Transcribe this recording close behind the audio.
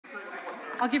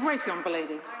I'll give way to the Honourable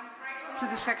Lady. To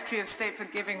the Secretary of State for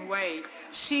giving way.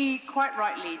 She quite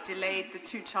rightly delayed the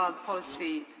two-child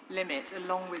policy limit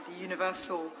along with the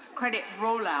universal credit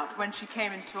rollout when she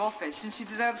came into office, and she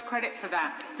deserves credit for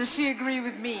that. Does she agree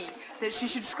with me that she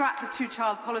should scrap the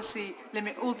two-child policy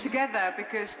limit altogether,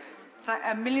 because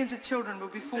millions of children will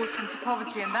be forced into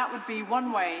poverty, and that would be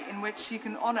one way in which she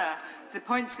can honour the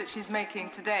points that she's making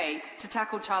today to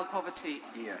tackle child poverty?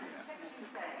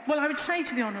 Well, I would say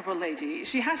to the Honourable Lady,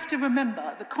 she has to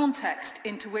remember the context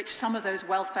into which some of those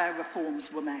welfare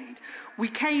reforms were made. We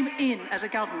came in as a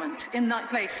government in that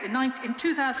place in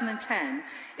 2010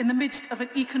 in the midst of an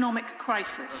economic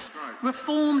crisis.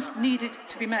 Reforms needed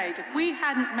to be made. If we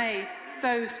hadn't made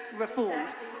those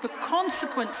reforms, the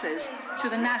consequences to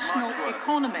the national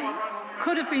economy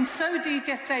could have been so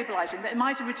destabilising that it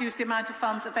might have reduced the amount of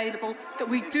funds available that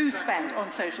we do spend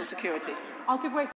on social security. I'll give way